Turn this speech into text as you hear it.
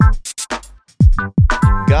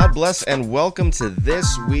God bless and welcome to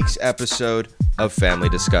this week's episode of Family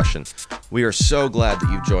Discussion. We are so glad that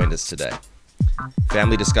you've joined us today.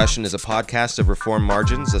 Family Discussion is a podcast of Reformed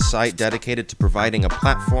Margins, a site dedicated to providing a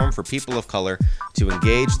platform for people of color to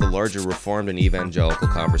engage the larger Reformed and evangelical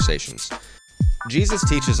conversations. Jesus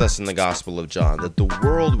teaches us in the Gospel of John that the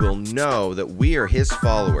world will know that we are his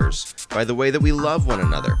followers by the way that we love one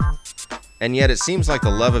another. And yet it seems like the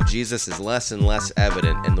love of Jesus is less and less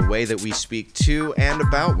evident in the way that we speak to and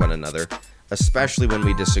about one another, especially when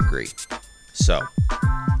we disagree. So,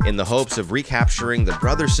 in the hopes of recapturing the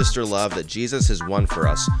brother-sister love that Jesus has won for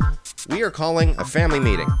us, we are calling a family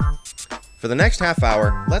meeting. For the next half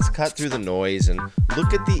hour, let's cut through the noise and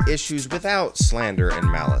look at the issues without slander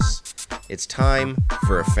and malice. It's time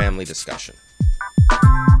for a family discussion.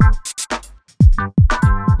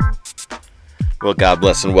 Well, God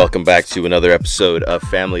bless and welcome back to another episode of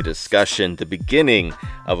Family Discussion, the beginning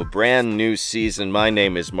of a brand new season. My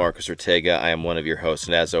name is Marcus Ortega. I am one of your hosts,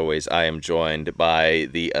 and as always, I am joined by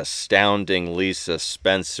the astounding Lisa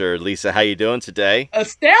Spencer. Lisa, how you doing today?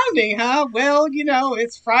 Astounding, huh? Well,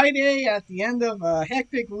 it's Friday at the end of a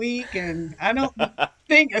hectic week, and I don't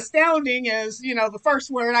think astounding is, the first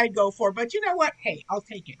word I'd go for, but you know what? Hey, I'll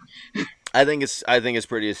take it. I think it's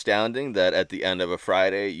pretty astounding that at the end of a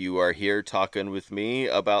Friday you are here talking with me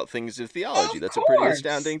about things of theology. That's a pretty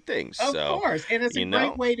astounding thing. Of course, and it's a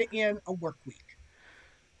great way to end a work week.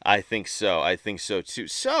 I think so too.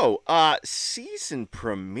 So, season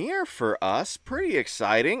premiere for us, pretty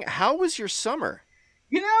exciting. How was your summer?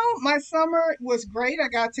 My summer was great. I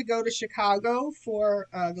got to go to Chicago for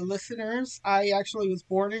the listeners. I actually was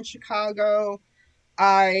born in Chicago.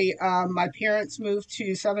 My parents moved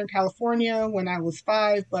to Southern California when I was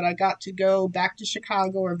 5, but I got to go back to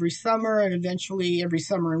Chicago every summer and eventually every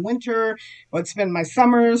summer and winter. I'd spend my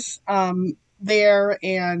summers there,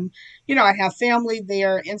 and I have family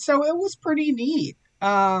there, and so it was pretty neat.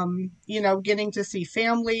 Getting to see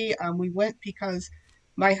family. We went because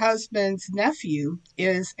my husband's nephew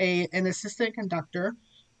is an assistant conductor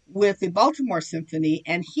with the Baltimore Symphony,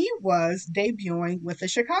 and he was debuting with the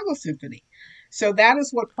Chicago Symphony. So that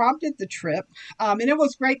is what prompted the trip. And it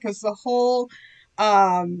was great because the whole,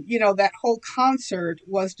 that whole concert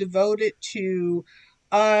was devoted to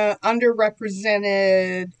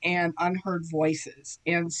underrepresented and unheard voices.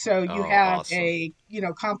 And so you have awesome. a,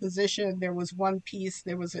 composition. There was one piece,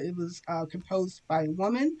 it was composed by a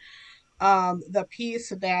woman. The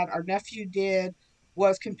piece that our nephew did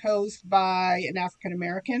was composed by an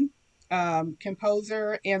African-American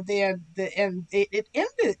composer. And then it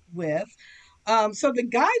ended with, so the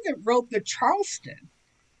guy that wrote the Charleston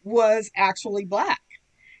was actually Black.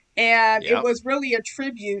 And It was really a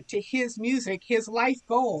tribute to his music. His life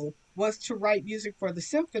goal was to write music for the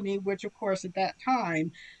symphony, which, of course, at that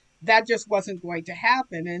time, that just wasn't going to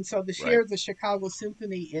happen. And so this year, the Chicago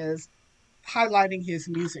Symphony is highlighting his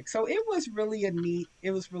music. So it was really a neat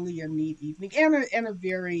evening and a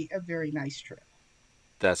very nice trip.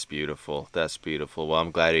 That's beautiful. Well,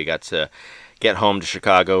 I'm glad you got to get home to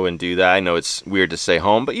Chicago and do that. I know it's weird to say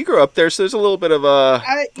home, but you grew up there, so there's a little bit of home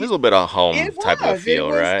type of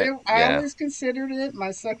feel, right? I always considered it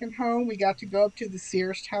my second home. We got to go up to the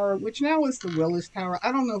Sears Tower, which now is the Willis Tower.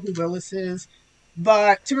 I don't know who Willis is,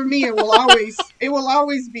 but to me, it will always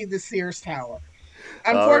be the Sears Tower.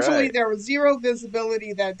 Unfortunately, There was zero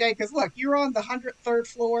visibility that day because, look, you're on the 103rd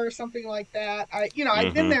floor or something like that. I've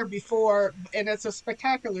been there before, and it's a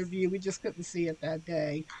spectacular view. We just couldn't see it that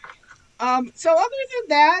day. So other than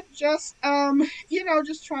that, just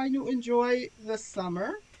trying to enjoy the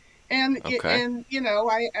summer. And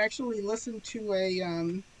I actually listened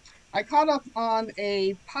to I caught up on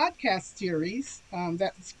a podcast series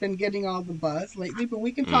that's been getting all the buzz lately, but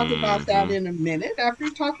we can talk about that in a minute after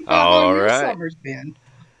you talk about how your summer's been.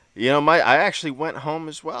 I actually went home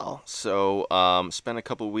as well. So, spent a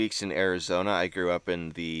couple weeks in Arizona. I grew up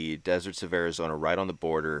in the deserts of Arizona, right on the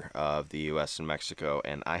border of the U.S. and Mexico,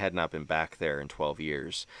 and I had not been back there in 12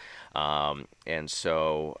 years. And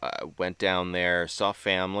so I went down there, saw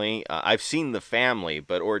family. I've seen the family,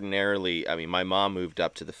 but ordinarily, my mom moved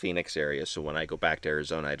up to the Phoenix area, so when I go back to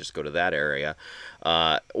Arizona, I just go to that area.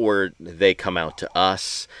 Or they come out to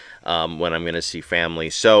us when I'm going to see family.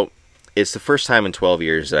 So it's the first time in 12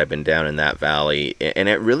 years that I've been down in that valley, and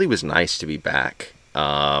it really was nice to be back.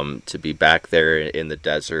 To be back there in the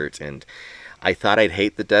desert, and I thought I'd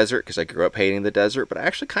hate the desert because I grew up hating the desert, but I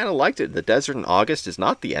actually kind of liked it. The desert in August is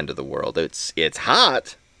not the end of the world. It's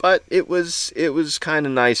hot, but it was kind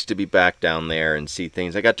of nice to be back down there and see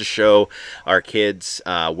things. I got to show our kids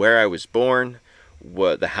where I was born,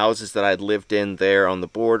 the houses that I'd lived in there on the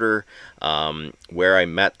border, where I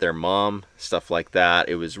met their mom, stuff like that.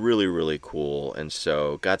 It was really, really cool. And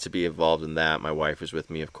so got to be involved in that. My wife was with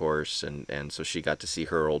me, of course, and so she got to see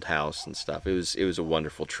her old house and stuff. It was a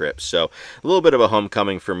wonderful trip. So a little bit of a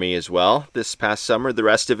homecoming for me as well this past summer. The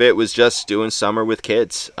rest of it was just doing summer with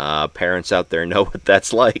kids. Parents out there know what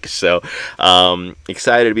that's like. So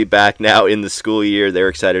excited to be back now in the school year. They're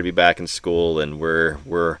excited to be back in school, and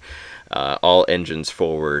we're all engines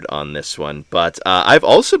forward on this one. But I've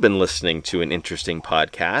also been listening to an interesting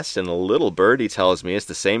podcast, and a little birdie tells me it's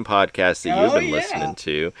the same podcast that you've been listening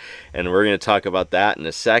to, and we're going to talk about that in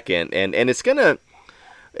a second. And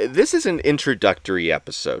this is an introductory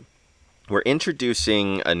episode. We're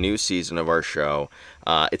introducing a new season of our show.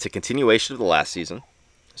 It's a continuation of the last season.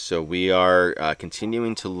 So we are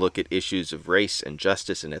continuing to look at issues of race and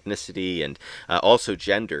justice and ethnicity and also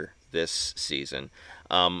gender this season.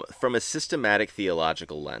 From a systematic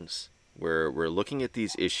theological lens, we're looking at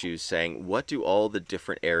these issues saying, what do all the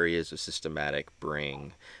different areas of systematic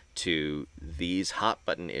bring to these hot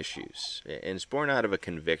button issues? And it's born out of a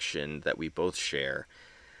conviction that we both share,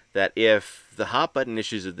 that if the hot button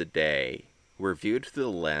issues of the day were viewed through the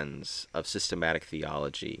lens of systematic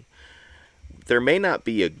theology, there may not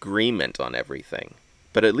be agreement on everything,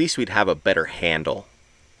 but at least we'd have a better handle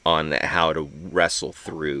on how to wrestle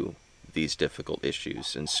through these difficult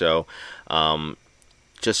issues. And so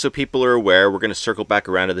just so people are aware, we're going to circle back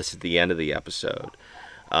around to this at the end of the episode.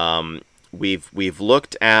 We've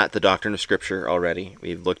looked at the doctrine of Scripture already.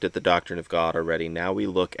 We've looked at the doctrine of God already. Now we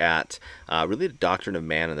look at really the doctrine of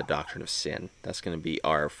man and the doctrine of sin. That's going to be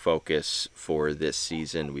our focus for this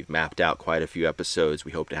season. We've mapped out quite a few episodes.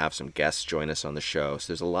 We hope to have some guests join us on the show.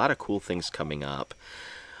 So there's a lot of cool things coming up.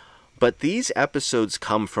 But these episodes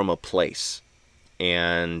come from a place.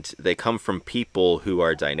 And they come from people who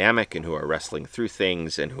are dynamic and who are wrestling through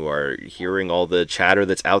things and who are hearing all the chatter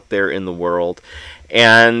that's out there in the world.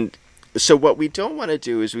 And so what we don't want to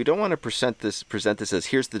do is we don't want to present this as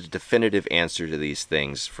here's the definitive answer to these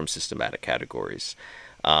things from systematic categories.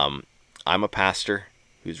 I'm a pastor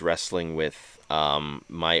who's wrestling with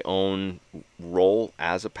my own role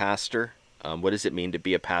as a pastor. What does it mean to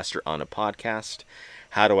be a pastor on a podcast?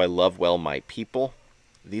 How do I love well my people?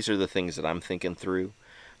 These are the things that I'm thinking through.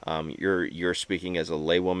 You're speaking as a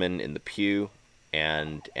laywoman in the pew,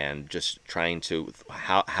 and just trying to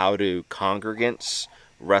how do congregants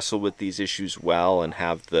wrestle with these issues well and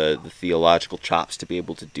have the theological chops to be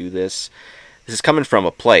able to do this. This is coming from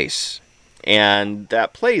a place, and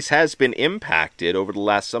that place has been impacted over the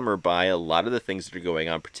last summer by a lot of the things that are going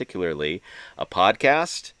on, particularly a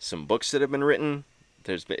podcast, some books that have been written.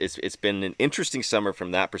 It's been an interesting summer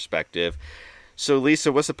from that perspective. So,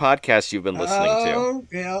 Lisa, what's the podcast you've been listening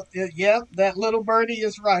to? Yeah, that little birdie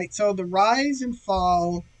is right. So, The Rise and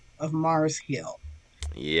Fall of Mars Hill.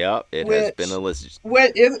 Yep, it has been a listen.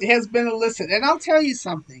 It has been a listen. And I'll tell you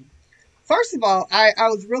something. First of all, I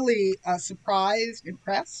was really surprised,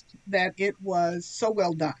 impressed that it was so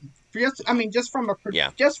well done. Just from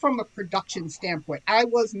a production standpoint, I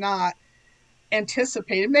was not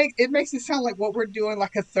anticipating. It makes it sound like what we're doing,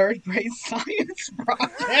 like a third grade science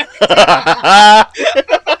project.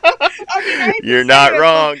 You're not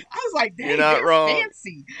wrong. I was like, dang, you're not wrong.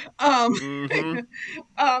 Fancy.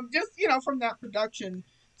 Just from that production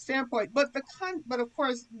standpoint, but of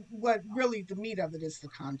course, what really the meat of it is the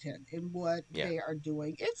content and what they are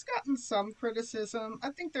doing. It's gotten some criticism.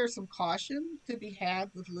 I think there's some caution to be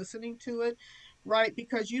had with listening to it, right?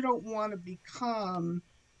 Because you don't want to become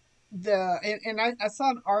I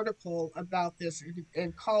saw an article about this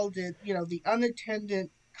and called it, the unintended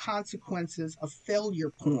consequences of failure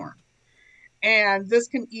porn. And this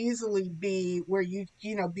can easily be where you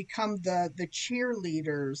become the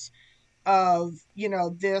cheerleaders of,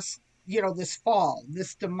 this fall,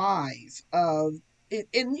 this demise of it.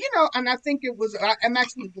 And I think I'm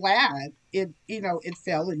actually glad it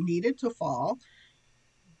fell. It needed to fall.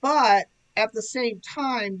 But at the same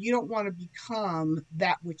time, you don't want to become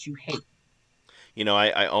that which you hate.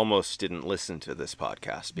 I almost didn't listen to this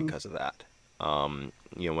podcast because of that.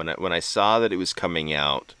 When I saw that it was coming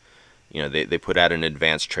out, they put out an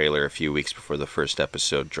advanced trailer a few weeks before the first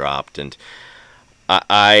episode dropped, and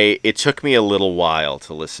it took me a little while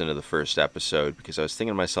to listen to the first episode because I was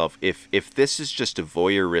thinking to myself, if this is just a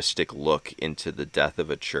voyeuristic look into the death of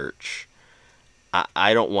a church,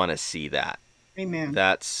 I don't want to see that. Amen.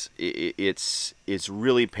 It's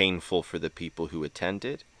really painful for the people who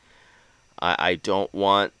attended. I don't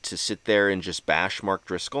want to sit there and just bash Mark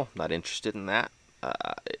Driscoll. Not interested in that.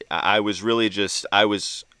 I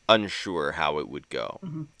was unsure how it would go.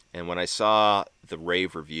 Mm-hmm. And when I saw the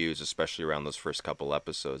rave reviews, especially around those first couple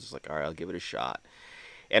episodes, it's like, all right, I'll give it a shot.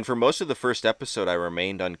 And for most of the first episode, I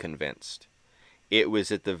remained unconvinced. It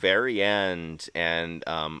was at the very end, and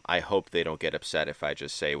I hope they don't get upset if I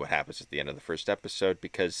just say what happens at the end of the first episode,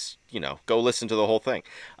 because, go listen to the whole thing.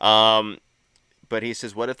 But he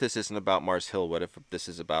says, what if this isn't about Mars Hill? What if this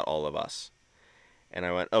is about all of us? And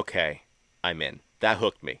I went, okay, I'm in. That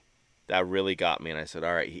hooked me. That really got me. And I said,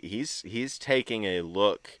 all right, he's taking a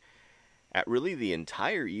look at really the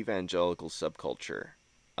entire evangelical subculture.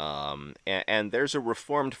 And there's a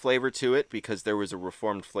reformed flavor to it, because there was a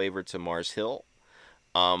reformed flavor to Mars Hill.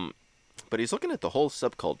 But he's looking at the whole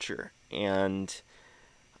subculture, and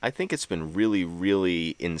I think it's been really,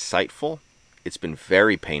 really insightful. It's been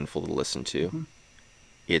very painful to listen to. Mm-hmm.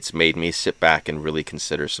 It's made me sit back and really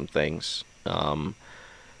consider some things.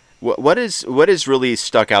 What is really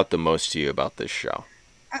stuck out the most to you about this show?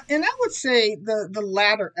 And I would say the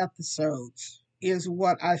latter episodes is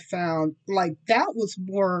what I found. Like, that was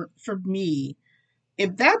more for me.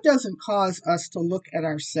 If that doesn't cause us to look at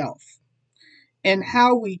ourselves and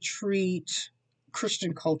how we treat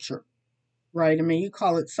Christian culture, right? I mean, you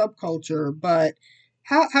call it subculture, but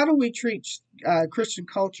how do we treat Christian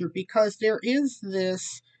culture? Because there is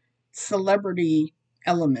this celebrity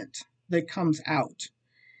element that comes out,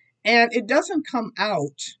 and it doesn't come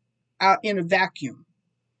out in a vacuum.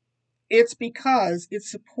 It's because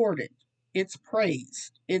it's supported, it's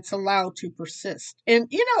praised, it's allowed to persist.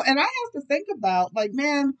 And, and I have to think about, like,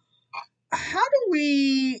 man, how do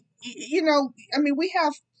we, I mean, we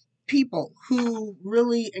have people who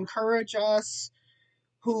really encourage us,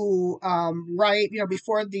 who write,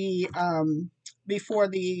 before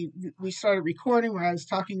we started recording, where I was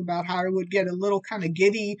talking about how I would get a little kind of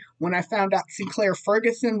giddy when I found out Sinclair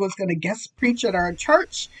Ferguson was going to guest preach at our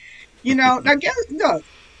church. Now look,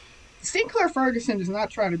 Sinclair Ferguson is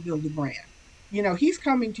not trying to build a brand. He's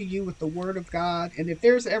coming to you with the Word of God, and if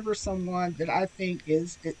there's ever someone that I think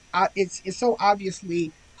is so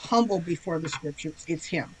obviously humble before the Scriptures, it's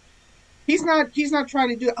him. He's not trying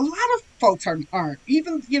to do it. A lot of folks aren't.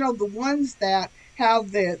 Even the ones that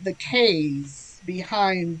have the K's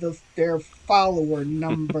behind their follower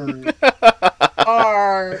number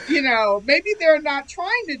are maybe they're not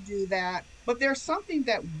trying to do that, but there's something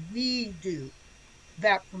that we do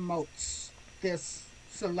that promotes this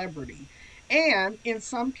celebrity. And in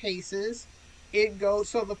some cases, it goes,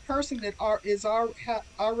 so the person that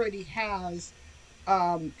already has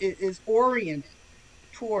is oriented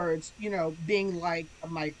towards being like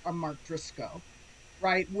a Mark Driscoll,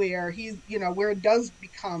 right? Where where it does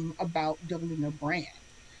become about building a brand,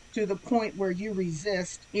 to the point where you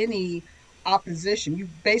resist any opposition. You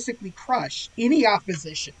basically crush any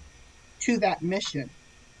opposition to that mission.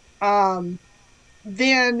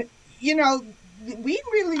 Then we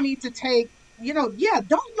really need to take,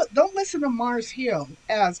 don't listen to Mars Hill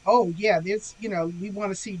as, oh yeah, this, we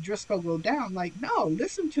want to see Driscoll go down. Like, no,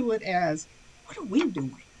 listen to it as, what are we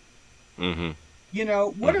doing?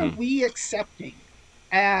 Mm-hmm. What are we accepting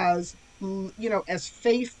as, as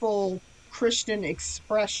faithful Christian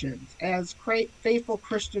expressions, as faithful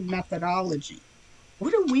Christian methodology?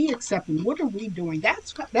 What are we accepting? What are we doing?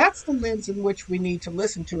 That's the lens in which we need to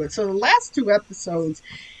listen to it. So the last two episodes,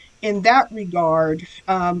 in that regard,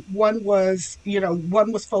 one was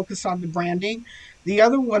focused on the branding. The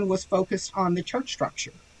other one was focused on the church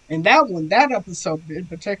structure. And that episode in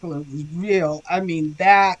particular was real. I mean,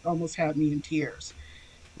 that almost had me in tears.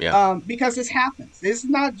 Yeah. Because this happens. It's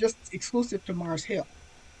not just exclusive to Mars Hill.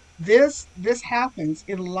 This happens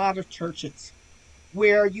in a lot of churches,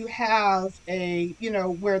 where you have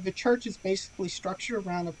where the church is basically structured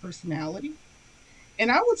around a personality.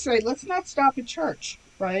 And I would say, let's not stop at church,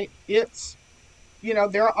 right? It's,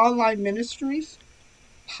 there are online ministries,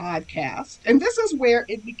 podcasts, and this is where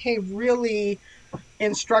it became really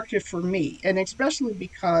instructive for me, and especially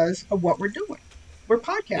because of what we're doing. We're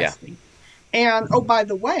podcasting. Yeah. And, oh, by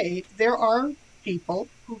the way, there are people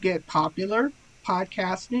who get popular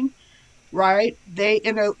podcasting, right? They,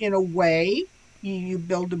 in a way, you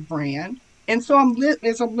build a brand. And so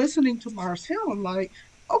as I'm listening to Mars Hill, I'm like,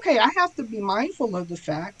 okay, I have to be mindful of the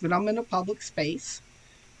fact that I'm in a public space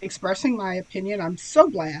expressing my opinion. I'm so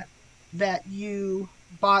glad that you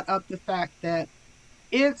brought up the fact that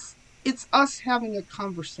it's us having a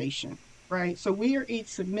conversation, right? So we are each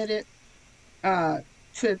submitted to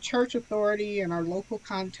church authority in our local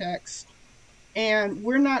context, and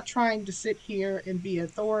we're not trying to sit here and be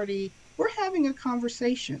authority. We're having a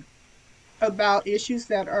conversation about issues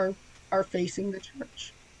that are facing the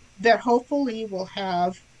church, that hopefully will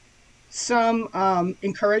have some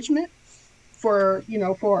encouragement for,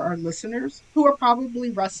 for our listeners who are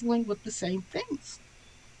probably wrestling with the same things,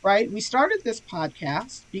 right? We started this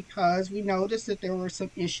podcast because we noticed that there were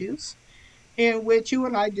some issues in which you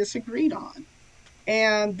and I disagreed on.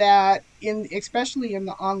 And that especially in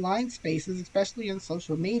the online spaces, especially in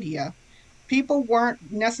social media, people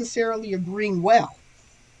weren't necessarily agreeing well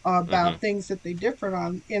Mm-hmm. about things that they differed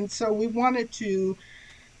on. And so we wanted to,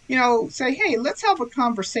 say, hey, let's have a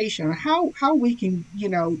conversation how we can,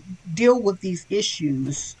 deal with these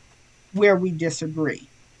issues where we disagree.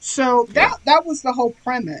 So Yeah. that was the whole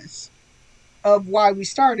premise of why we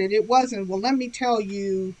started. It wasn't, well, let me tell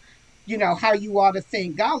you, how you ought to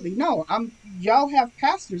think godly. No, y'all have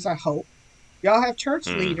pastors, I hope. Y'all have church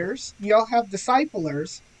Mm. leaders, y'all have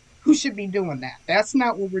disciplers who should be doing that. That's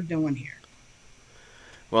not what we're doing here.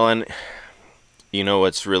 Well, and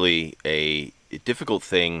what's really a difficult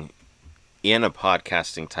thing in a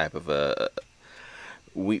podcasting type of a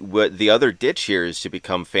what the other ditch here is to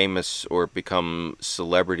become famous or become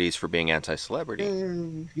celebrities for being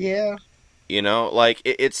anti-celebrity. Yeah. Like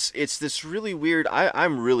it's this really weird.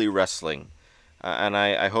 I'm really wrestling, and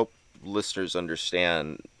I hope listeners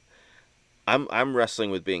understand. I'm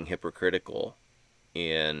wrestling with being hypocritical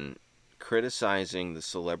in criticizing the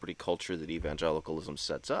celebrity culture that evangelicalism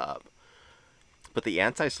sets up, but the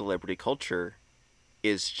anti-celebrity culture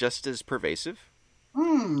is just as pervasive,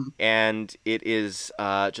 Mm. and it is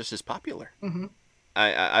just as popular. Mm-hmm.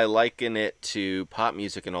 I liken it to pop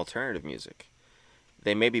music and alternative music.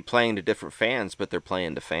 They may be playing to different fans, but they're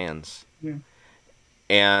playing to fans. Yeah.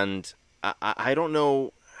 And I don't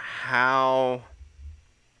know how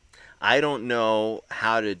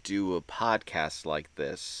to do a podcast like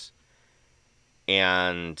this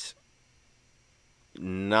and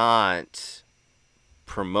not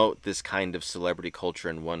promote this kind of celebrity culture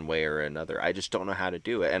in one way or another. I just don't know how to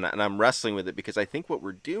do it. And I'm wrestling with it because I think what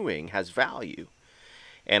we're doing has value.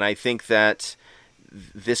 And I think that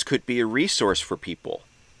this could be a resource for people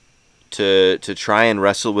to try and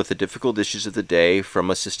wrestle with the difficult issues of the day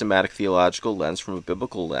from a systematic theological lens, from a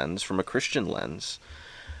biblical lens, from a Christian lens.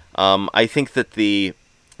 I think that the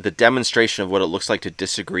demonstration of what it looks like to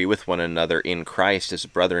disagree with one another in Christ as a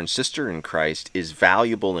brother and sister in Christ is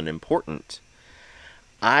valuable and important.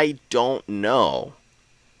 I don't know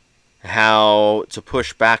how to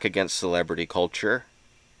push back against celebrity culture.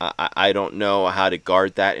 I don't know how to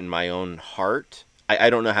guard that in my own heart. I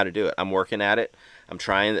don't know how to do it. I'm working at it. I'm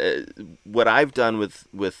trying. What I've done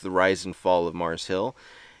with the rise and fall of Mars Hill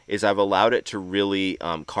is I've allowed it to really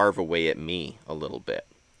carve away at me a little bit.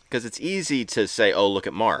 Because it's easy to say, oh, look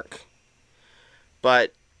at Mark.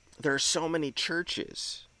 But there are so many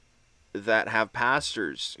churches that have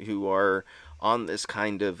pastors who are on this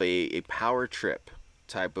kind of a power trip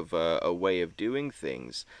type of a way of doing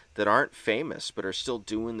things that aren't famous but are still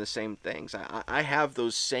doing the same things. I have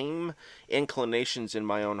those same inclinations in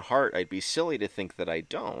my own heart. I'd be silly to think that I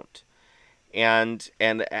don't. And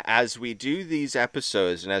as we do these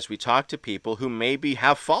episodes and as we talk to people who maybe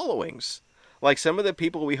have followings, like some of the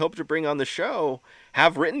people we hope to bring on the show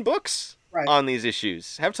have written books Right. on these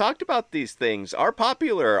issues, have talked about these things, are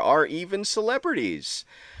popular, are even celebrities.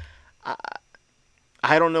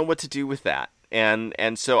 I don't know what to do with that.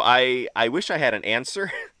 And so I wish I had an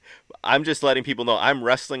answer. I'm just letting people know I'm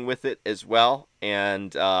wrestling with it as well,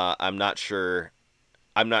 and I'm not sure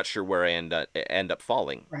where I end up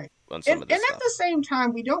falling Right. on some And of this at stuff. the same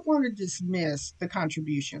time, we don't want to dismiss the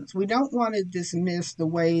contributions. We don't want to dismiss the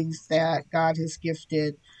ways that God has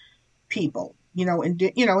gifted people, in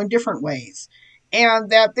different ways, and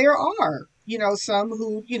that there are, some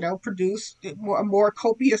who, produce a more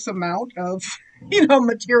copious amount of,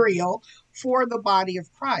 material for the body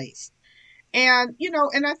of Christ. And,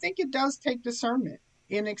 and I think it does take discernment,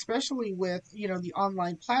 and especially with, the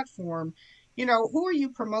online platform, who are you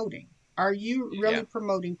promoting? Are you Yeah, really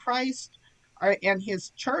promoting Christ and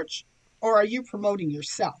his church, or are you promoting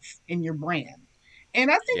yourself and your brand? And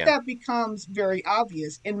I think yeah, that becomes very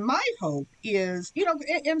obvious. And my hope is,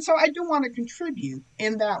 and so I do want to contribute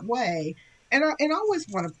in that way. And I always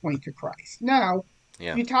want to point to Christ. Now,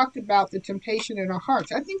 yeah. you talked about the temptation in our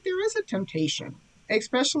hearts. I think there is a temptation,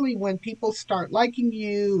 especially when people start liking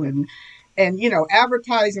you and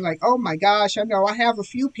advertising, like, oh my gosh, I know I have a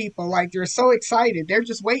few people, like, they're so excited, they're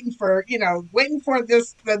just waiting for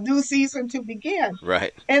the new season to begin.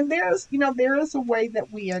 Right. And there is a way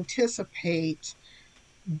that we anticipate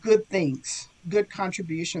good things, good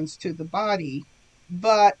contributions to the body,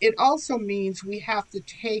 but it also means we have to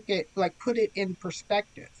take it, like, put it in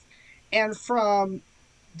perspective. And from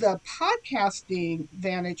the podcasting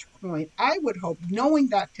vantage point, I would hope, knowing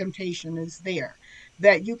that temptation is there,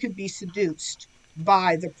 that you could be seduced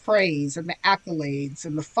by the praise and the accolades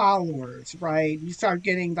and the followers, right? You start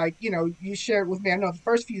getting like, you shared with me. I know the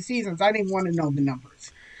first few seasons, I didn't want to know the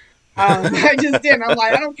numbers. I just didn't. I'm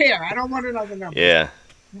like, I don't care. I don't want to know the numbers. Yeah.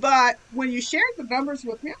 But when you shared the numbers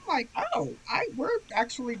with me, I'm like, oh, we're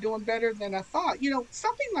actually doing better than I thought.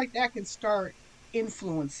 Something like that can start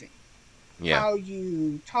influencing Yeah. how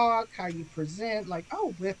you talk, how you present. Like,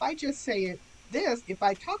 oh, if I just say if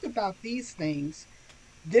I talk about these things,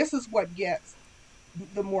 this is what gets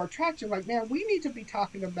the more traction. Like, man, we need to be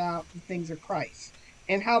talking about the things of Christ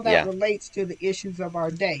and how that Yeah. relates to the issues of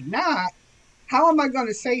our day. Not how am I going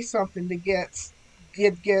to say something that gets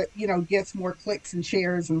more clicks and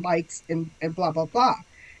shares and likes and blah blah blah.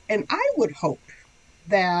 And I would hope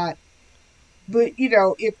that, but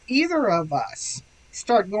if either of us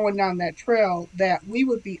start going down that trail, that we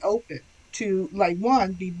would be open to, like,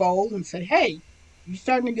 one, be bold and say, hey, you're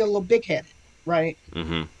starting to get a little big headed, right?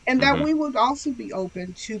 Mm-hmm. And that Mm-hmm. we would also be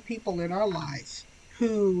open to people in our lives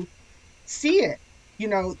who see it,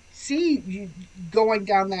 see you going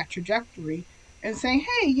down that trajectory and saying,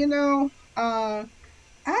 hey, I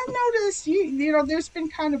noticed there's been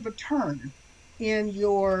kind of a turn in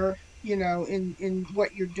your, in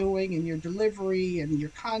what you're doing and your delivery and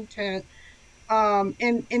your content.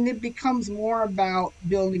 And it becomes more about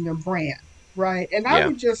building a brand, right? And I Yeah.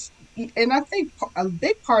 would just, and I think a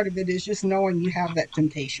big part of it is just knowing you have that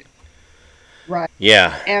temptation, right?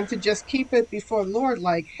 Yeah. And to just keep it before the Lord,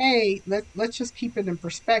 like, hey, let's just keep it in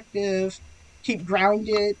perspective, keep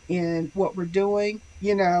grounded in what we're doing,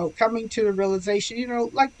 coming to the realization,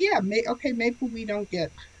 like, yeah, okay, maybe we don't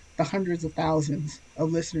get the hundreds of thousands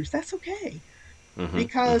of listeners. That's okay. Mm-hmm.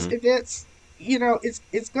 Because Mm-hmm. if it's,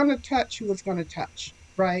 it's going to touch who it's going to touch,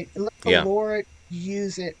 right? And let the Yeah. Lord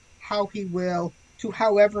use it how he will to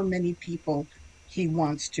however many people he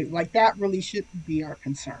wants to. Like, that really shouldn't be our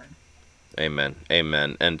concern. Amen.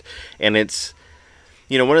 Amen. And it's,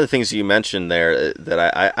 one of the things you mentioned there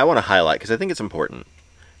that I want to highlight because I think it's important.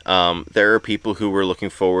 There are people who were looking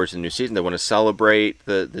forward to the new season. They want to celebrate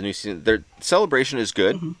the new season. Their celebration is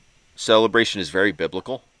good. Mm-hmm. Celebration is very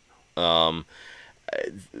biblical. Um,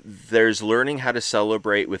 there's learning how to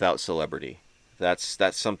celebrate without celebrity. That's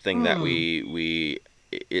something that Mm. we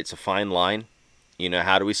it's a fine line.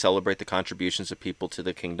 How do we celebrate the contributions of people to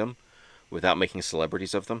the kingdom without making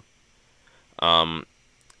celebrities of them?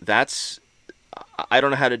 That's I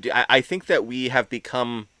don't know how to do. I think that we have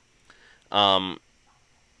become um,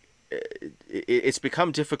 it's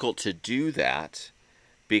become difficult to do that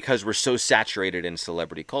because we're so saturated in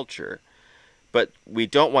celebrity culture. But we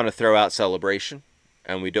don't want to throw out celebration,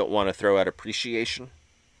 and we don't want to throw out appreciation,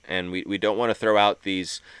 and we don't want to throw out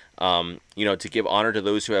these, to give honor to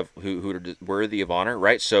those who are worthy of honor,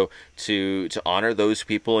 right? So to honor those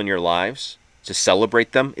people in your lives, to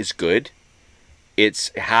celebrate them is good.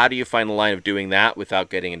 It's how do you find the line of doing that without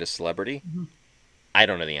getting into celebrity? Mhm. I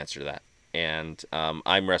don't know the answer to that, and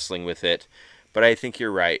I'm wrestling with it. But I think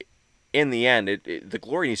you're right. In the end, the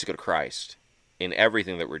glory needs to go to Christ in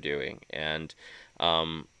everything that we're doing, and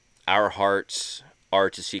our hearts are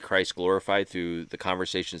to see Christ glorified through the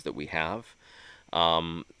conversations that we have,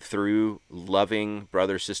 through loving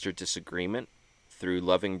brother sister disagreement, through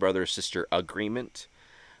loving brother sister agreement,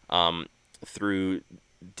 through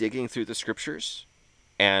digging through the scriptures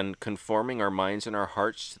and conforming our minds and our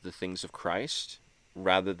hearts to the things of Christ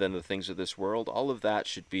rather than the things of this world. All of that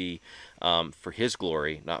should be for his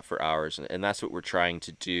glory, not for ours. And that's what we're trying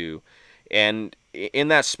to do. And in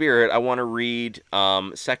that spirit, I want to read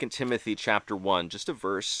 2 Timothy chapter 1, just a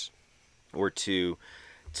verse or two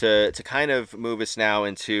to kind of move us now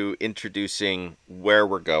into introducing where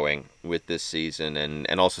we're going with this season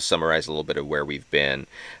and also summarize a little bit of where we've been.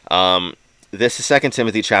 This is 2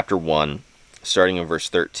 Timothy chapter 1, starting in verse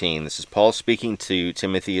 13. This is Paul speaking to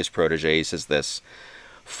Timothy, his protege. He says this: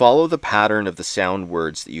 "Follow the pattern of the sound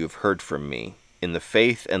words that you have heard from me, in the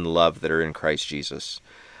faith and love that are in Christ Jesus.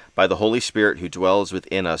 By the Holy Spirit who dwells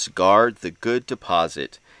within us, guard the good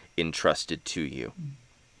deposit entrusted to you."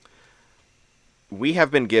 We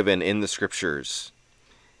have been given in the scriptures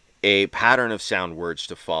a pattern of sound words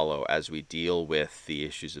to follow as we deal with the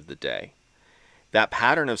issues of the day. That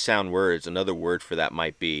pattern of sound words, another word for that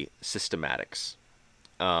might be systematics.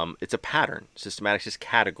 It's a pattern. Systematics is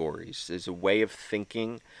categories. It's a way of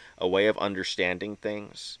thinking, a way of understanding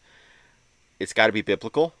things. It's got to be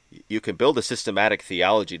biblical. You can build a systematic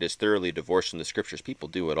theology that's thoroughly divorced from the scriptures. People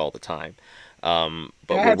do it all the time.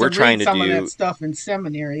 But I what had to we're trying read to some of that do, stuff in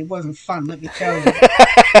seminary. It wasn't fun, let me tell you.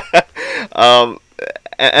 um,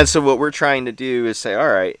 and so what we're trying to do is say, all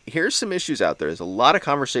right, here's some issues out there. There's a lot of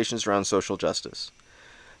conversations around social justice.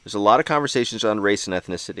 There's a lot of conversations on race and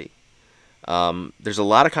ethnicity. There's a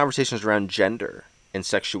lot of conversations around gender and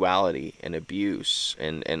sexuality and abuse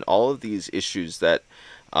and all of these issues that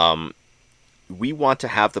we want to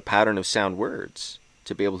have the pattern of sound words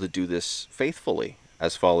to be able to do this faithfully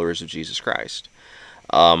as followers of Jesus Christ.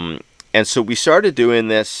 And so we started doing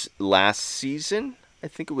this last season. I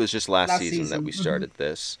think it was just last Last season that season. we Hmm. started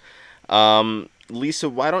this. Lisa,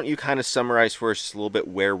 why don't you kind of summarize for us a little bit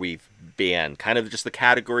where we've been, kind of just the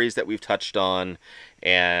categories that we've touched on,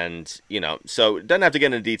 and so it doesn't have to get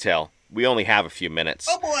into detail. We only have a few minutes,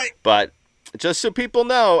 Oh boy. but just so people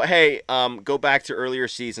know, hey, go back to earlier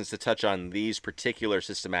seasons to touch on these particular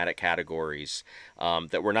systematic categories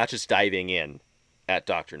that we're not just diving in at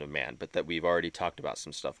Doctrine of Man, but that we've already talked about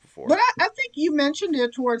some stuff before. But I think you mentioned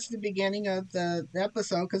it towards the beginning of the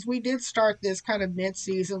episode because we did start this kind of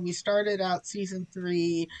mid-season. We started out season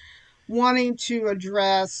 3 wanting to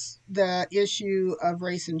address the issue of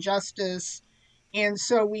race and justice. And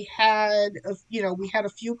so we had, we had a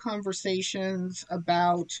few conversations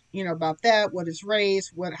about that. What is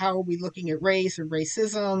race? How are we looking at race and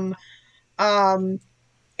racism? Um,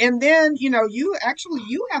 and then you have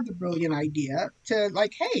the brilliant idea to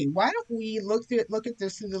like, hey, why don't we look at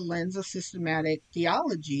this through the lens of systematic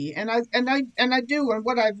theology? And I do, and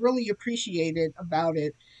what I've really appreciated about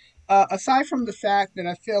it, aside from the fact that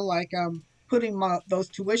I feel like I'm putting those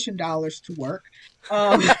tuition dollars to work,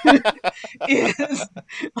 um, is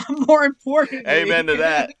more importantly, Amen to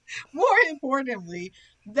that. more importantly,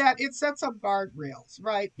 that it sets up guardrails,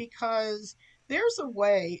 right? Because there's a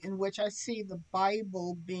way in which I see the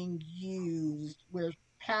Bible being used where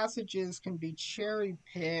passages can be cherry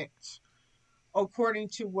picked according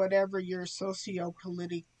to whatever your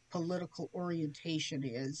political orientation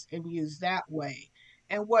is and used that way.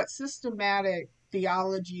 And what systematic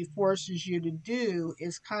theology forces you to do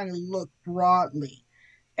is kind of look broadly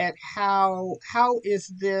at how is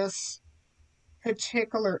this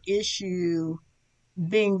particular issue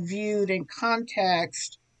being viewed in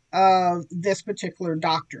context of this particular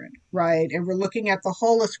doctrine, right? And we're looking at the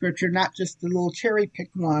whole of scripture, not just the little cherry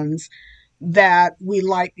picked ones that we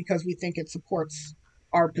like because we think it supports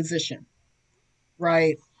our position,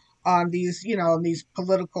 right? On these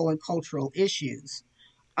political and cultural issues.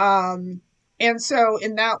 Um, and so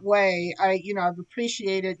in that way, I've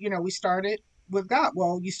appreciated, we started with God.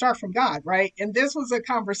 Well, you start from God, right? And this was a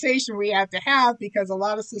conversation we had to have because a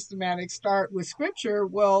lot of systematics start with scripture.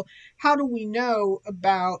 Well, how do we know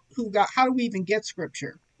about how do we even get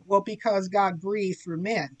scripture? Well, because God breathed through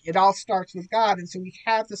men. It all starts with God. And so we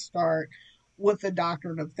had to start with the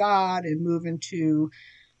doctrine of God and move into,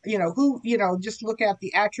 just look at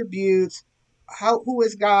the attributes, who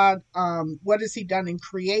is God, what has he done in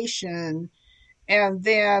creation, and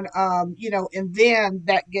then and then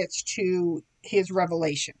that gets to his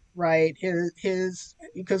revelation, right? His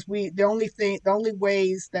because the only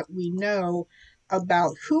ways that we know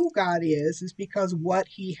about who God is because what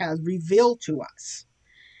he has revealed to us.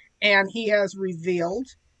 And he has revealed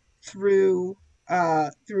through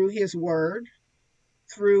through his word,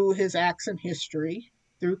 through his acts in history,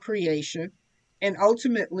 through creation, and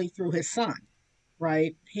ultimately through his son,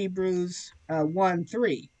 right? Hebrews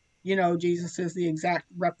 1:3. Jesus is the exact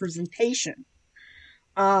representation.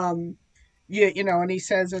 Um, and he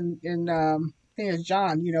says I think it's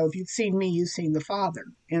John, if you've seen me, you've seen the Father.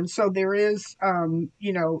 And so there is,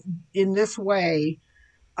 in this way,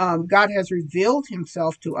 God has revealed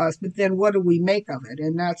himself to us, but then what do we make of it?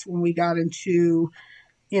 And that's when we got into,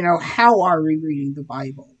 how are we reading the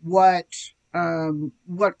Bible? What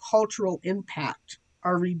cultural impact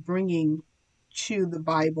are we bringing to the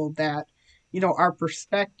Bible that, our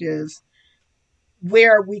perspectives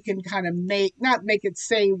where we can kind of not make it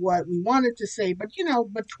say what we want it to say, but,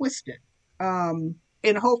 but twist it.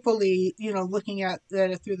 And hopefully, looking at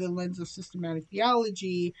that through the lens of systematic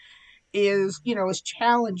theology is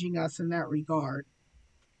challenging us in that regard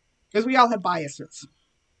because we all have biases.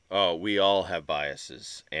 Oh, we all have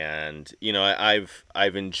biases, and I've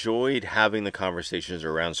enjoyed having the conversations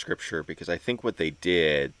around Scripture because I think what they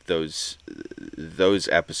did those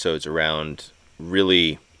episodes around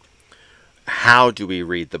really how do we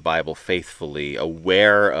read the Bible faithfully,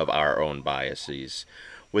 aware of our own biases.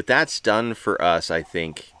 What that's done for us, I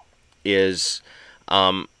think, is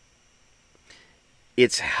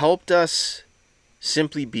it's helped us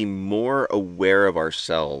simply be more aware of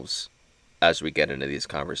ourselves as we get into these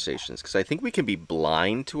conversations, because I think we can be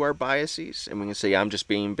blind to our biases and we can say I'm just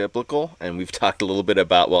being biblical, and we've talked a little bit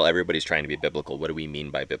about, well, everybody's trying to be biblical. What do we mean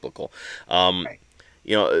by biblical? Right.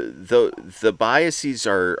 The biases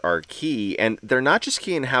are key, and they're not just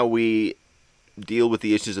key in how we deal with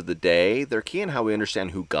the issues of the day, they're key in how we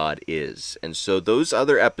understand who God is. And so those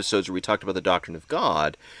other episodes where we talked about the doctrine of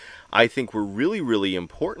God, I think were really, really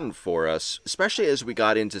important for us, especially as we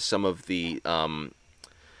got into some of the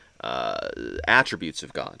attributes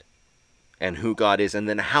of God and who God is, and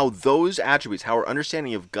then how those attributes, how our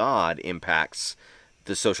understanding of God impacts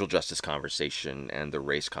the social justice conversation and the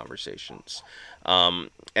race conversations. And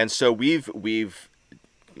so we've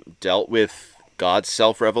dealt with God's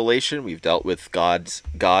self-revelation. We've dealt with God.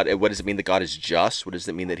 What does it mean that God is just? What does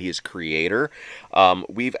it mean that he is creator?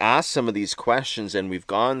 We've asked some of these questions, and we've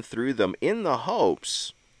gone through them in the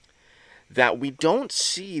hopes that we don't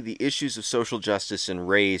see the issues of social justice and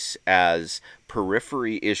race as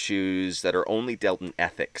periphery issues that are only dealt in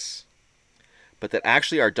ethics, but that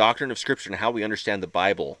actually our doctrine of Scripture and how we understand the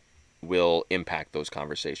Bible will impact those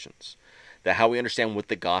conversations. That how we understand what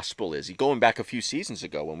the gospel is. Going back a few seasons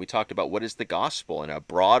ago when we talked about what is the gospel and a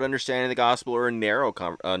broad understanding of the gospel or a narrow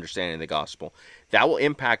understanding of the gospel, that will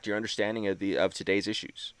impact your understanding of today's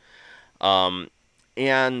issues.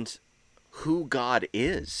 And who God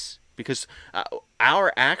is. Because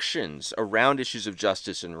our actions around issues of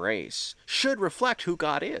justice and race should reflect who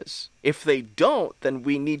God is. If they don't, then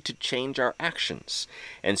we need to change our actions.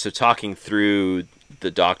 And so talking through the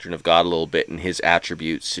doctrine of God a little bit and his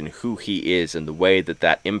attributes and who he is and the way that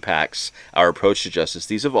that impacts our approach to justice,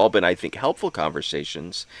 these have all been, I think, helpful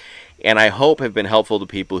conversations. And I hope have been helpful to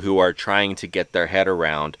people who are trying to get their head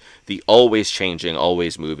around the always changing,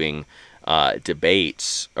 always moving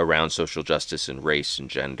debates around social justice and race and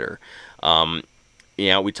gender.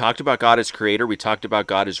 We talked about God as creator, we talked about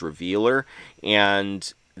God as revealer,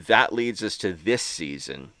 and that leads us to this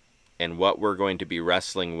season and what we're going to be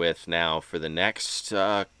wrestling with now for the next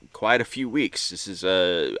quite a few weeks. This is,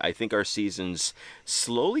 I think our seasons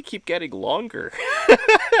slowly keep getting longer,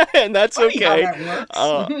 and that's okay.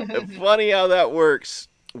 Funny how that works.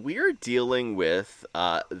 We're dealing with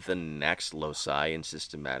the next loci in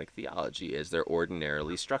systematic theology as they're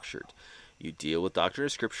ordinarily structured. You deal with doctrine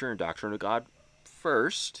of Scripture and doctrine of God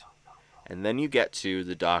first, and then you get to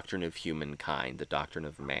the doctrine of humankind, the doctrine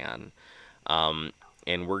of man.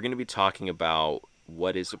 And we're going to be talking about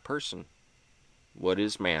what is a person? What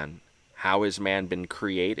is man? How has man been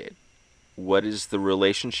created? What is the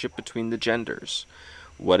relationship between the genders?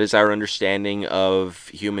 What is our understanding of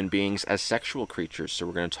human beings as sexual creatures? So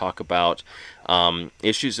we're going to talk about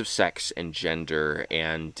issues of sex and gender,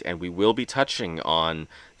 and we will be touching on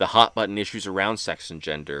the hot button issues around sex and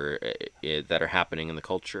gender that are happening in the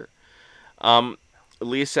culture.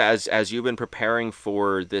 Lisa, as you've been preparing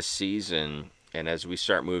for this season, and as we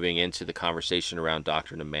start moving into the conversation around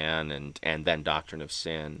doctrine of man and then doctrine of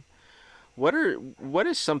sin, what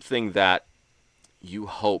is something that you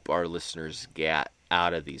hope our listeners get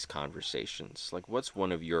out of these conversations? Like, what's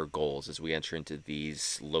one of your goals as we enter into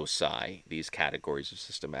these loci, these categories of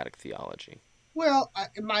systematic theology? Well,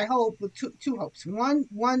 my hope, two hopes. One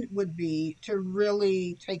would be to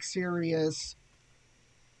really take serious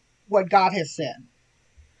what God has said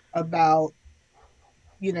about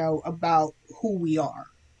who we are,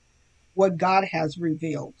 what God has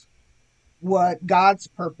revealed, what God's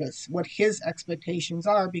purpose, what his expectations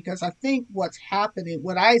are, because I think what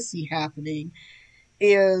I see happening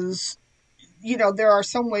is, there are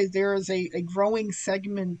some ways there is a growing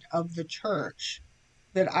segment of the church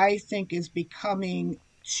that I think is becoming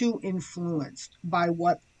too influenced by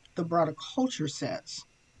what the broader culture says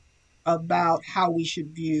about how we should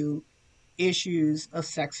view issues of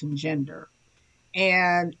sex and gender.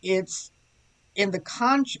 And it's and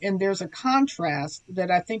there's a contrast that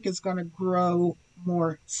I think is going to grow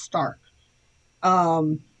more stark.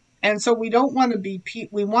 And so we don't want to be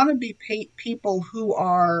we want to be people who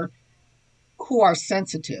are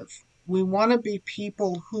sensitive. We want to be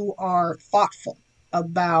people who are thoughtful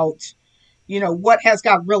about what has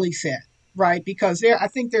God really said, right? Because I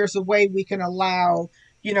think there's a way we can allow,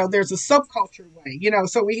 there's a subculture way,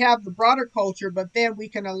 so we have the broader culture, but then we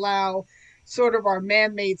can allow sort of our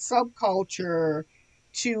man-made subculture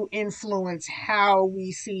to influence how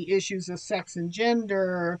we see issues of sex and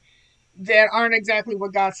gender that aren't exactly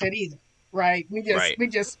what God said either, right? We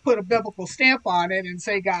just put a biblical stamp on it and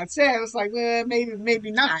say God said. It's like, well,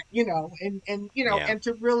 maybe not, and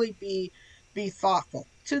to really be thoughtful,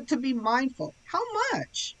 to be mindful. How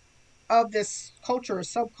much of this culture or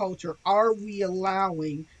subculture are we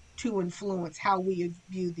allowing to influence how we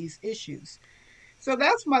view these issues? So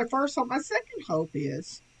that's my first hope. My second hope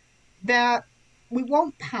is that we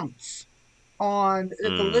won't pounce on, that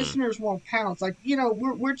the listeners won't pounce. Like,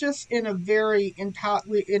 we're just in a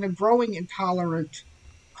in a growing intolerant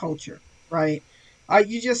culture, right?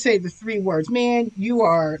 You just say the three words, man, you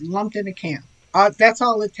are lumped in a camp. That's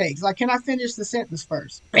all it takes. Like, can I finish the sentence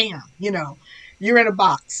first? Bam, you're in a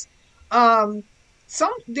box. Um,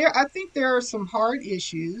 I think there are some hard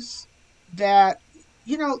issues that,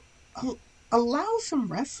 you know, allow some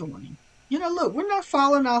wrestling. Look, we're not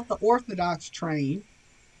falling off the orthodox train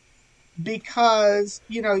because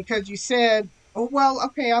you said, oh well,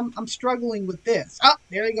 okay, I'm struggling with this. Oh,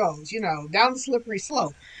 there he goes, down the slippery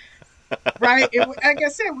slope, right? Like I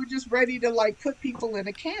said, we're just ready to like put people in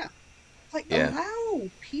a camp. Like, Yeah.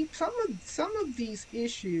 allow people. Some of these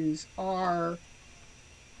issues are.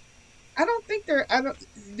 I don't think they're. I don't.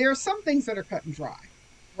 There are some things that are cut and dry,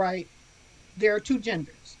 right? There are two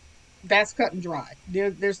genders. That's cut and dry.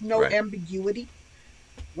 There's no Right. ambiguity,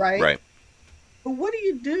 right? Right. But what do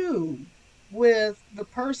you do with the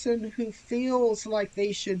person who feels like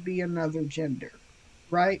they should be another gender,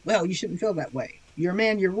 right? Well, you shouldn't feel that way. You're a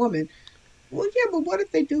man, you're a woman. Well, yeah, but what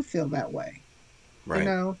if they do feel that way? You Right.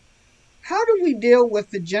 know, how do we deal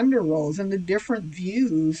with the gender roles and the different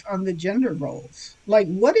views on the gender roles? Like,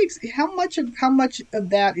 how much of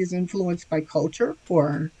that is influenced by culture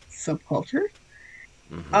or subculture?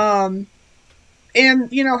 Hmm. Um,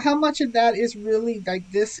 and how much of that is really like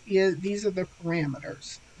these are the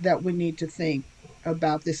parameters that we need to think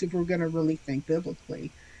about this if we're going to really think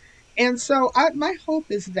biblically. And so my hope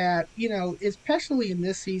is that, especially in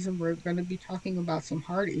this season, we're going to be talking about some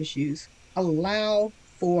hard issues. Allow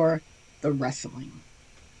for the wrestling.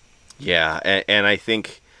 Yeah, and I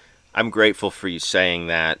think I'm grateful for you saying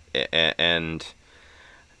that, and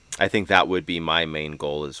I think that would be my main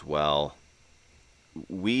goal as well.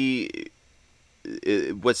 We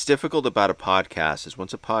What's difficult about a podcast is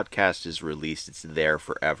once a podcast is released, it's there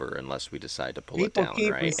forever unless we decide to pull it People down, keep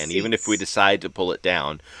right? And even if we receipts. decide to pull it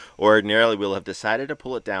down, ordinarily we'll have decided to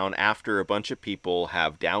pull it down after a bunch of people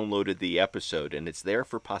have downloaded the episode and it's there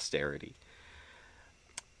for posterity.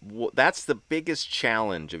 That's the biggest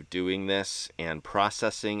challenge of doing this and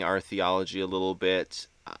processing our theology a little bit.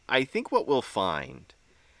 I think what we'll find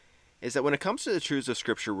is that when it comes to the truths of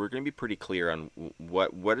Scripture, we're going to be pretty clear on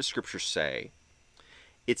what does Scripture say.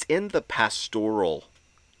 It's in the pastoral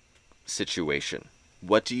situation.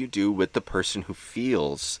 What do you do with the person who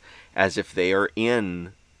feels as if they are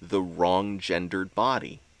in the wrong gendered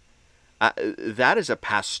body? That is a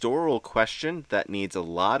pastoral question that needs a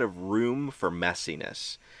lot of room for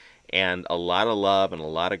messiness and a lot of love and a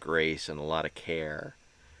lot of grace and a lot of care.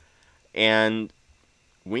 And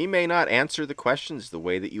we may not answer the questions the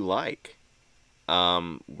way that you like.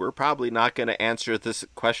 We're probably not going to answer the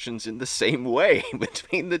questions in the same way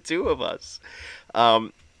between the two of us.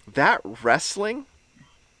 That wrestling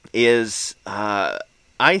is,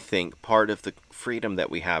 I think, part of the freedom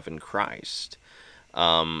that we have in Christ.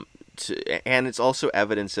 And it's also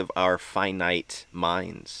evidence of our finite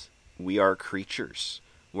minds. We are creatures.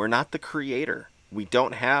 We're not the creator. We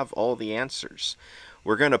don't have all the answers.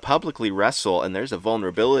 We're going to publicly wrestle, and there's a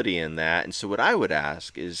vulnerability in that. And so, what I would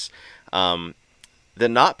ask is, the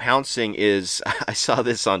not pouncing is. I saw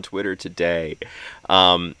this on Twitter today.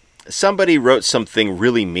 Somebody wrote something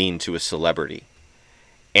really mean to a celebrity,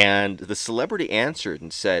 and the celebrity answered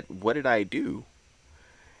and said, "What did I do?"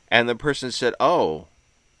 And the person said, "Oh,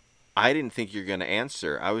 I didn't think you're going to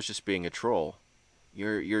answer. I was just being a troll.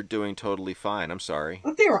 You're doing totally fine. I'm sorry."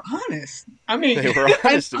 But they were honest. I mean, They were an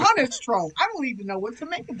honest about it. honest troll. I don't even know what to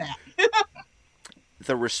make of that.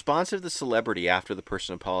 The response of the celebrity after the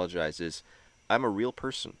person apologizes, "I'm a real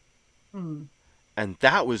person." Hmm. And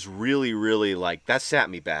that was really, really like, that sat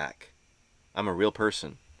me back. I'm a real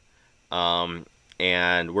person. Um,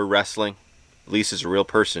 and we're wrestling. Lisa's a real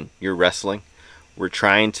person. You're wrestling. We're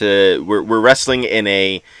wrestling in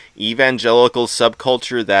a evangelical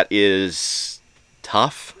subculture that is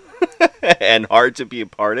tough and hard to be a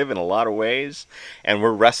part of in a lot of ways. And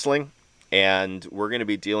we're wrestling, and we're going to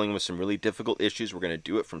be dealing with some really difficult issues. We're going to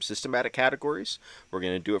do it from systematic categories. We're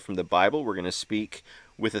going to do it from the Bible. We're going to speak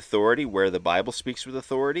with authority where the Bible speaks with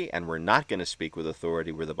authority, and we're not going to speak with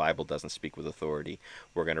authority where the Bible doesn't speak with authority.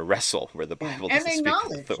 We're going to wrestle where the Yeah, Bible and doesn't speak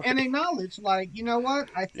with authority. acknowledge, like, you know what?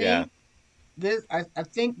 I Yeah. think this. I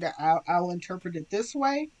think that I'll interpret it this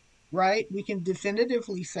way, right? We can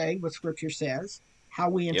definitively say what Scripture says. How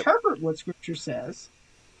we Yep. interpret what Scripture says,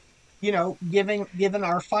 given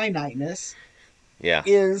our finiteness, Yeah.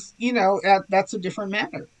 is that's a different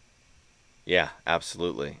matter. Yeah,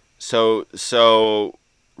 absolutely. So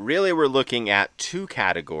really we're looking at two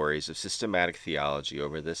categories of systematic theology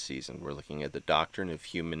over this season. We're looking at the doctrine of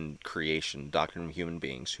human creation, doctrine of human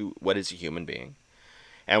beings, what is a human being?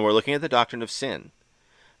 And we're looking at the doctrine of sin.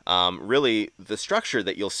 Really, the structure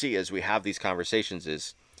that you'll see as we have these conversations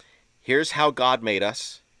is, here's how God made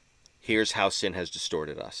us, here's how sin has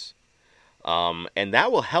distorted us. And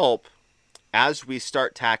that will help as we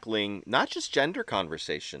start tackling not just gender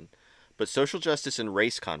conversation, but social justice and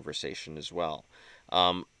race conversation as well.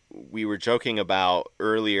 We were joking about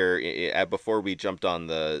earlier, before we jumped on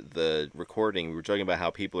the recording, we were joking about how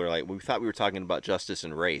people are like, we thought we were talking about justice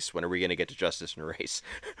and race. When are we going to get to justice and race?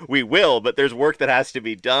 We will, but there's work that has to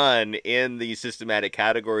be done in these systematic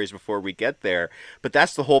categories before we get there. But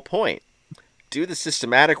that's the whole point. Do the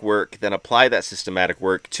systematic work, then apply that systematic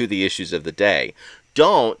work to the issues of the day.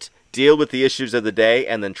 Don't deal with the issues of the day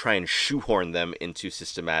and then try and shoehorn them into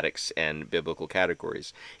systematics and biblical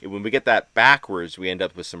categories. When we get that backwards, we end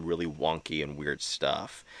up with some really wonky and weird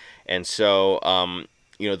stuff. And so,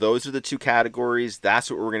 those are the two categories. That's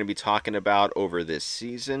what we're going to be talking about over this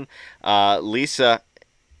season. Lisa,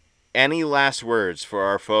 any last words for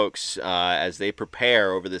our folks as they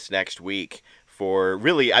prepare over this next week? For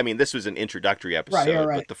really, this was an introductory episode,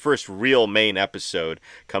 right. But the first real main episode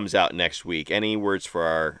comes out next week. Any words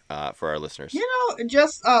for our listeners?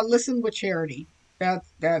 Just listen with charity.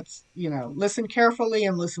 That's listen carefully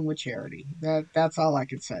and listen with charity. That's all I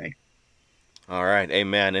could say. All right,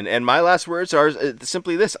 amen. And my last words are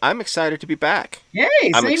simply this: I'm excited to be back. Yay!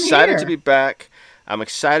 I'm excited here. to be back. I'm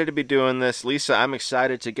excited to be doing this. Lisa, I'm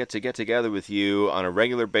excited to get together with you on a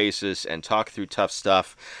regular basis and talk through tough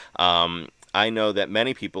stuff. I know that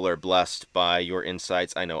many people are blessed by your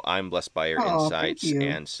insights. I know I'm blessed by your insights. Thank you.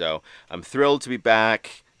 And so I'm thrilled to be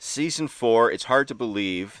back. Season 4. It's hard to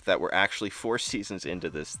believe that we're actually 4 seasons into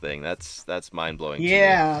this thing. That's mind-blowing to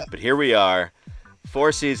me. But here we are.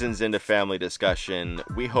 4 seasons into Family Discussion.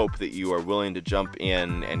 We hope that you are willing to jump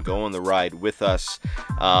in and go on the ride with us.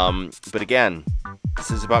 But again,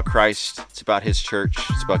 this is about Christ. It's about his church.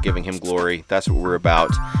 It's about giving him glory. That's what we're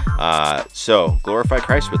about. So glorify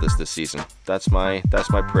Christ with us this season. That's my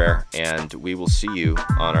prayer. And we will see you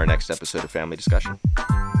on our next episode of Family Discussion.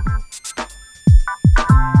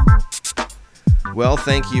 Well,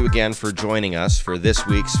 thank you again for joining us for this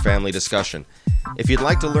week's Family Discussion. If you'd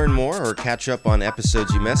like to learn more or catch up on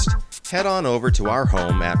episodes you missed, head on over to our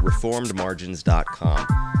home at reformedmargins.com.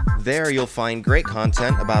 There you'll find great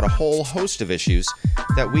content about a whole host of issues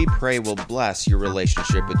that we pray will bless your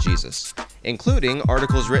relationship with Jesus, including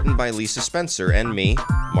articles written by Lisa Spencer and me,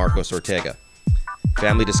 Marcos Ortega.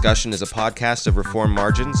 Family Discussion is a podcast of Reformed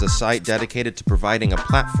Margins, a site dedicated to providing a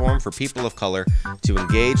platform for people of color to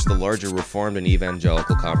engage the larger Reformed and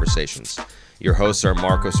evangelical conversations. Your hosts are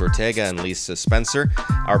Marcos Ortega and Lisa Spencer.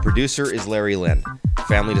 Our producer is Larry Lynn.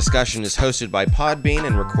 Family Discussion is hosted by Podbean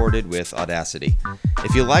and recorded with Audacity.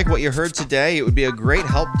 If you like what you heard today, it would be a great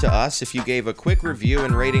help to us if you gave a quick review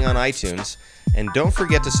and rating on iTunes. And don't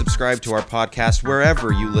forget to subscribe to our podcast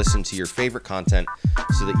wherever you listen to your favorite content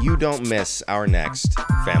so that you don't miss our next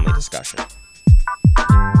Family Discussion.